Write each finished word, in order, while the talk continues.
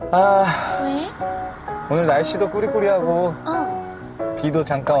아, 왜? 오늘 날씨도 꾸리꾸리하고 어. 비도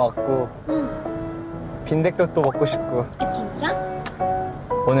잠깐 왔고 응. 빈대떡도 먹고 싶고 아, 진짜?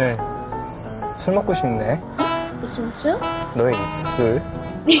 오늘 술 먹고 싶네. 무슨 술? 너의 입술.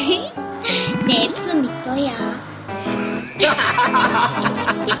 내 입술 네 거야.